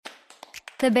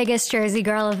The biggest Jersey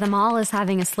girl of them all is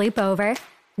having a sleepover.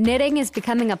 Knitting is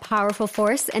becoming a powerful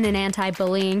force in an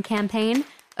anti-bullying campaign.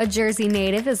 A Jersey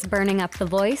native is burning up the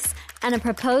voice, and a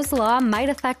proposed law might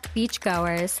affect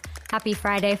beachgoers. Happy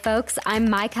Friday, folks.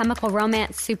 I'm My Chemical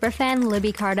Romance superfan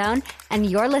Libby Cardone, and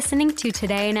you're listening to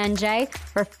Today in NJ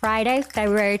for Friday,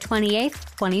 February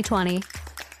 28th, 2020.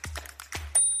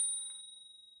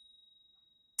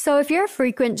 So if you're a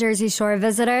frequent Jersey Shore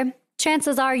visitor,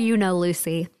 chances are you know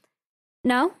Lucy.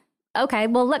 No? Okay,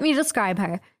 well, let me describe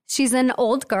her. She's an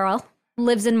old girl,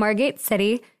 lives in Margate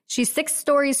City. She's 6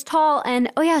 stories tall,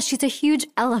 and oh yeah, she's a huge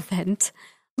elephant.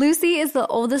 Lucy is the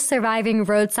oldest surviving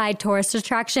roadside tourist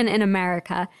attraction in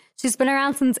America. She's been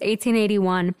around since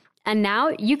 1881, and now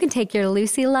you can take your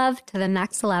Lucy love to the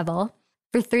next level.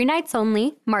 For 3 nights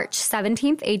only, March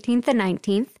 17th, 18th, and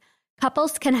 19th,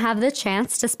 couples can have the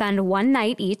chance to spend 1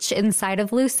 night each inside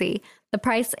of Lucy. The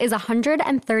price is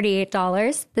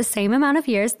 $138, the same amount of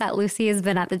years that Lucy has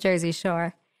been at the Jersey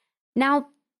Shore. Now,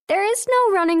 there is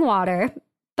no running water,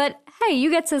 but hey, you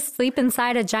get to sleep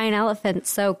inside a giant elephant,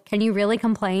 so can you really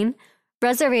complain?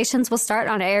 Reservations will start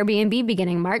on Airbnb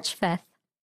beginning March 5th.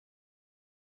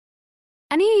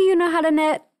 Any of you know how to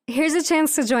knit? Here's a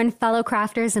chance to join fellow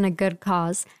crafters in a good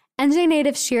cause. NJ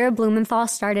native Shira Blumenthal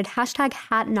started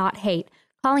 #HatNotHate,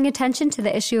 calling attention to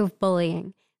the issue of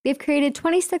bullying. They've created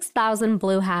 26,000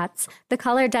 blue hats, the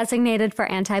color designated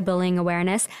for anti-bullying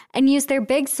awareness, and used their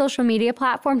big social media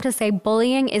platform to say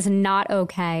bullying is not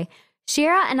okay.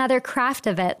 Shira and other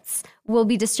Craftivits will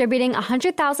be distributing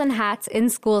 100,000 hats in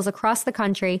schools across the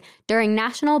country during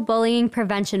National Bullying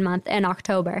Prevention Month in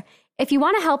October. If you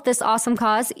want to help this awesome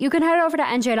cause, you can head over to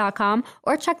NJ.com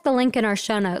or check the link in our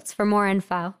show notes for more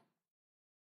info.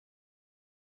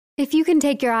 If you can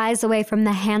take your eyes away from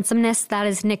the handsomeness that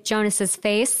is Nick Jonas's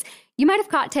face, you might have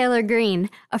caught Taylor Green,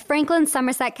 a Franklin,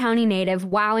 Somerset County native,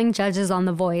 wowing judges on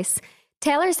The Voice.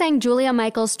 Taylor sang Julia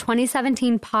Michaels'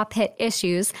 2017 pop hit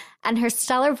Issues, and her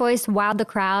stellar voice wowed the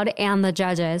crowd and the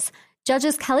judges.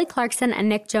 Judges Kelly Clarkson and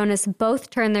Nick Jonas both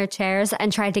turned their chairs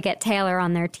and tried to get Taylor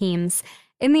on their teams.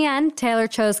 In the end, Taylor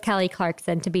chose Kelly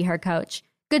Clarkson to be her coach.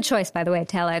 Good choice, by the way,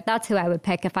 Taylor. That's who I would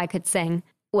pick if I could sing.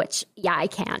 Which, yeah, I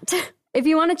can't. If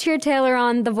you want to cheer Taylor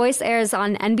on, The Voice airs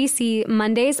on NBC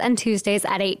Mondays and Tuesdays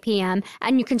at 8 p.m.,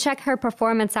 and you can check her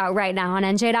performance out right now on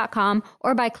NJ.com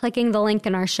or by clicking the link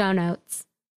in our show notes.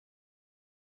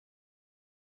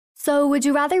 So, would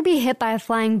you rather be hit by a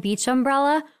flying beach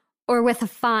umbrella or with a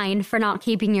fine for not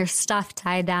keeping your stuff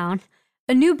tied down?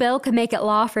 A new bill could make it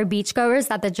law for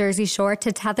beachgoers at the Jersey Shore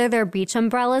to tether their beach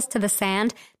umbrellas to the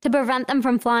sand to prevent them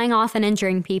from flying off and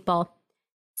injuring people.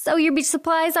 So your beach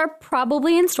supplies are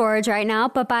probably in storage right now,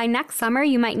 but by next summer,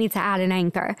 you might need to add an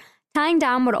anchor. Tying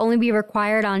down would only be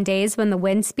required on days when the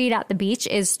wind speed at the beach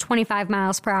is 25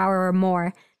 miles per hour or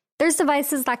more. There's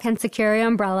devices that can secure your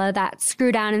umbrella that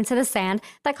screw down into the sand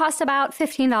that cost about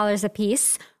 $15 a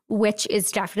piece, which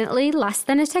is definitely less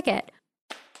than a ticket.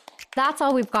 That's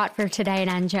all we've got for today at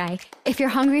NJ. If you're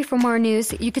hungry for more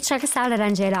news, you can check us out at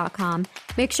NJ.com.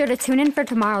 Make sure to tune in for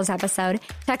tomorrow's episode,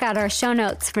 check out our show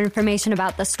notes for information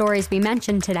about the stories we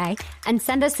mentioned today, and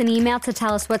send us an email to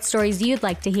tell us what stories you'd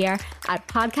like to hear at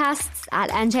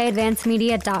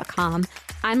podcasts@njadvancedmedia.com.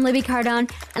 I'm Libby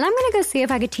Cardone, and I'm going to go see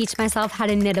if I could teach myself how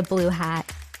to knit a blue hat.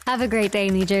 Have a great day,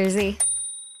 New Jersey.